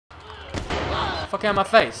Fuck out my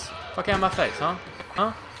face. Fuck out my face, huh?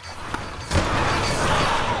 Huh?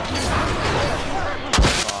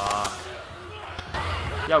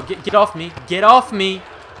 Yo, get off me. Get off me.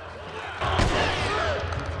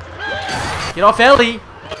 Get off Ellie.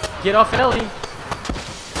 Get off Ellie.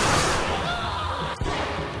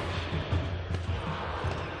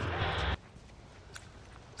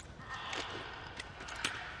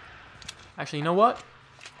 Actually, you know what?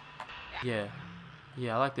 Yeah.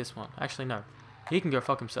 Yeah, I like this one. Actually, no. He can go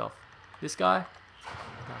fuck himself. This guy?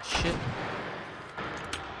 Oh, shit.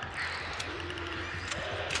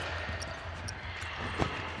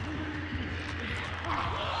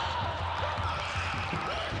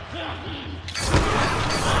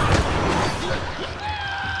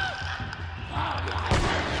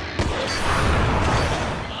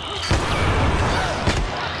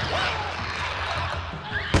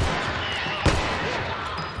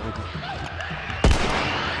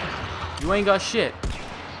 You ain't got shit.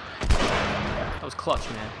 That was clutch,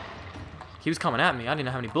 man. He was coming at me. I didn't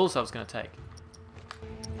know how many bullets I was gonna take.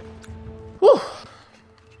 Woo!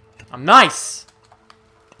 I'm nice!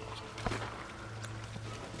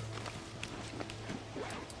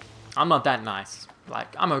 I'm not that nice.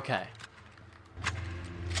 Like, I'm okay.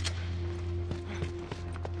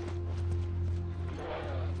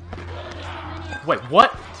 Wait,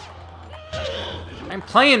 what? I'm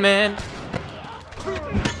playing, man!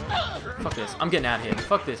 Fuck this. I'm getting out of here.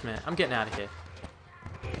 Fuck this, man. I'm getting out of here.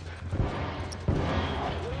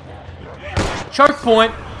 Choke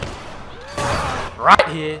point! Right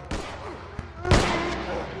here.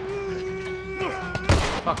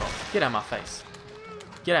 Fuck off. Get out of my face.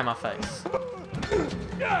 Get out of my face.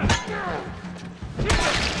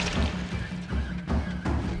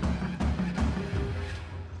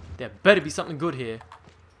 There better be something good here.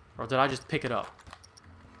 Or did I just pick it up?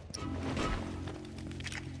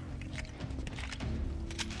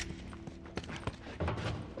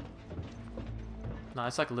 No,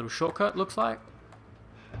 it's like a little shortcut, looks like.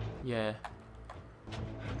 Yeah.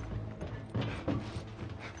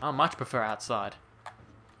 I much prefer outside.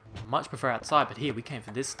 Much prefer outside, but here, we came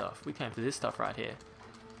for this stuff. We came for this stuff right here.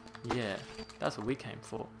 Yeah, that's what we came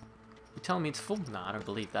for. You telling me it's full? Nah, I don't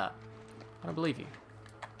believe that. I don't believe you.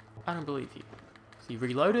 I don't believe you. So you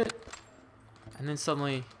reload it, and then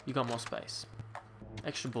suddenly you got more space.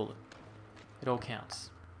 Extra bullet. It all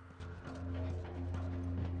counts.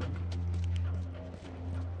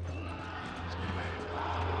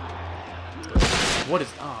 What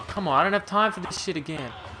is... Oh, come on. I don't have time for this shit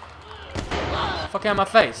again. Fuck out my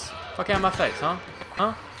face. Fuck out my face, huh?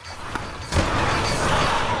 Huh?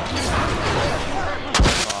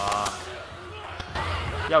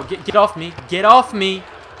 Yo, get off me. Get off me.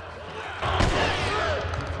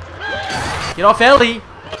 Get off Ellie.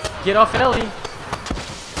 Get off Ellie.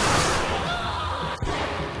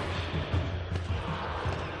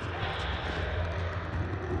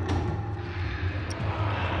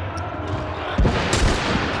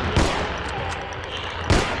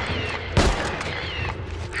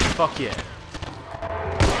 Fuck yeah.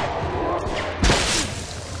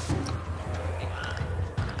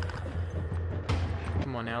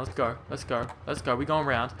 Come on now, let's go. Let's go. Let's go. We going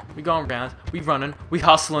round. We going round. We running. We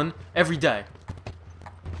hustling every day.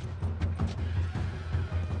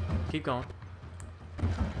 Keep going.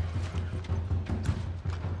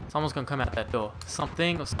 Someone's gonna come out that door.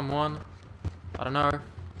 Something or someone. I don't know. I'm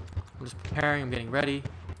just preparing. I'm getting ready.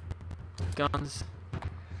 Guns.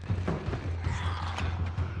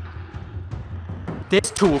 There's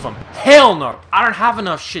two of them. Hell no! I don't have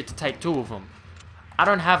enough shit to take two of them. I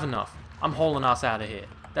don't have enough. I'm hauling us out of here.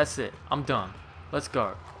 That's it. I'm done. Let's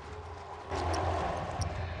go.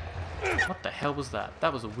 What the hell was that?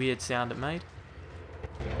 That was a weird sound it made.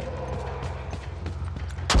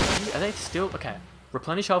 Are they still... Okay.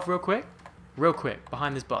 Replenish health real quick. Real quick.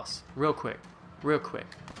 Behind this bus. Real quick. Real quick.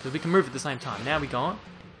 Because we can move at the same time. Now we gone.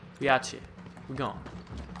 We out here. We gone.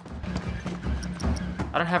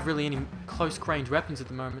 I don't have really any close range weapons at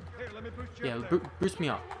the moment. Yeah, boost me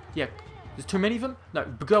up. Yeah, there's too many of them? No,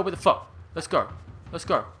 go with the fuck. Let's go. Let's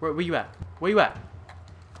go. Where you at? Where you at?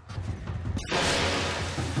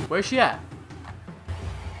 Where's she at?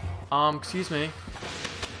 Excuse me.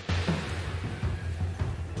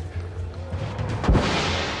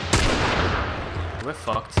 We're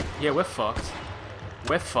fucked. Yeah, we're fucked.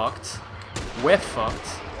 We're fucked. We're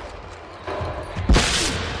fucked.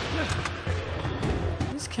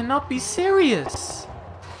 This cannot be serious.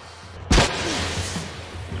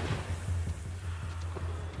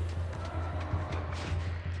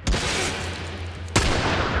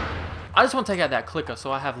 I just want to take out that clicker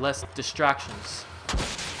so I have less distractions.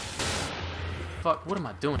 Fuck, what am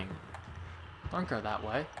I doing? Don't go that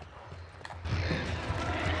way.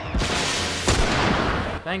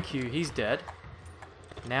 Thank you, he's dead.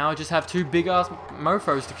 Now I just have 2 big-ass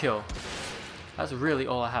mofos to kill. That's really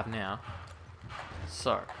all I have now.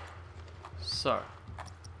 So.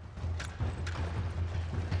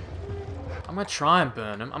 I'm gonna try and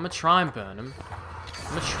burn him. I'm gonna try.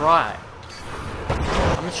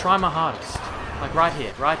 I'm gonna try my hardest. Like right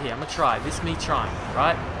here. I'm gonna try. This is me trying,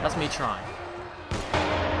 right? That's me trying.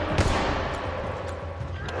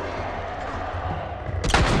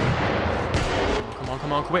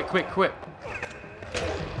 Come on, quick. Go.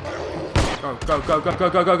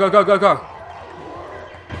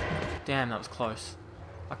 Damn, that was close.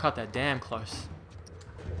 I cut that damn close.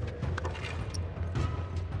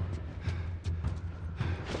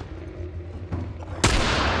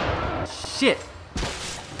 Shit!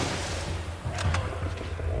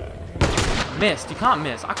 Missed. You can't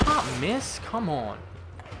miss. I can't miss? Come on.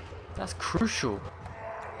 That's crucial.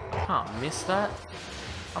 I can't miss that.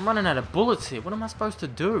 I'm running out of bullets here. What am I supposed to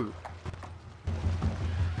do?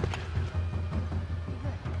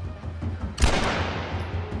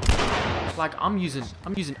 Like, I'm using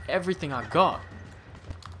everything I got.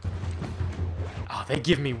 Oh, they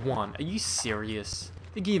give me 1. Are you serious?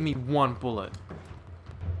 They give me 1 bullet.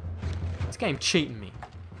 This game cheating me.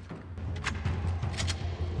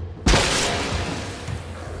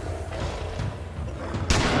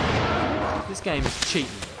 This game is cheating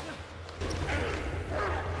me.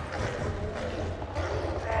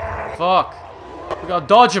 Fuck. We gotta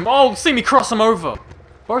dodge him. Oh, see me cross him over.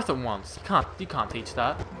 Both at once. You can't teach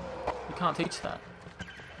that. You can't teach that.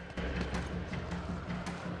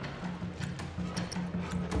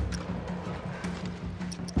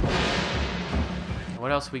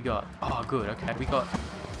 What else we got? Oh, good. Okay, we got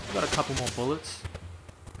a couple more bullets.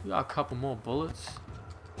 We got a couple more bullets.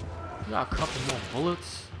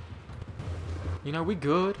 You know, we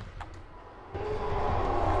good.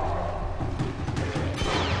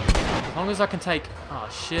 As long as I can take... Oh,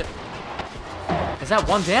 shit. Is that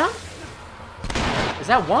 1 down? Is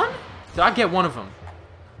that 1? Did I get 1 of them?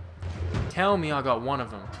 Tell me I got 1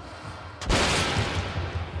 of them.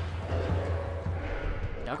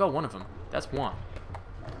 Yeah, I got 1 of them. That's 1.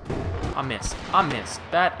 I missed.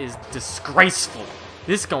 That is disgraceful.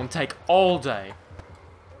 This is gonna take all day.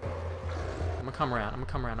 I'm gonna come around. I'm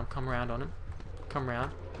gonna come around on him. I'm gonna come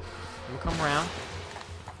around.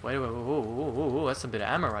 Wait. Whoa. That's a bit of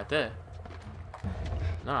ammo right there.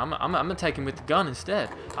 No, I'm gonna take him with the gun instead.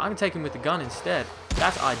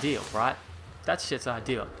 That's ideal, right? That shit's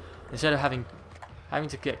ideal. Instead of having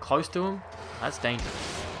to get close to him, that's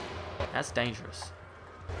dangerous.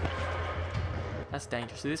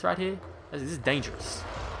 See this right here? This is dangerous.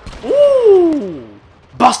 Ooh!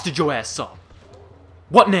 Busted your ass up.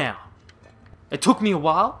 What now? It took me a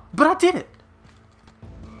while, but I did it.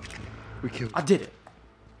 I did it.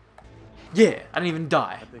 Yeah, I didn't even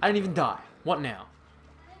die. What now?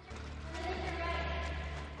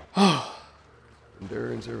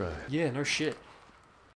 Endure and survive. Yeah, no shit.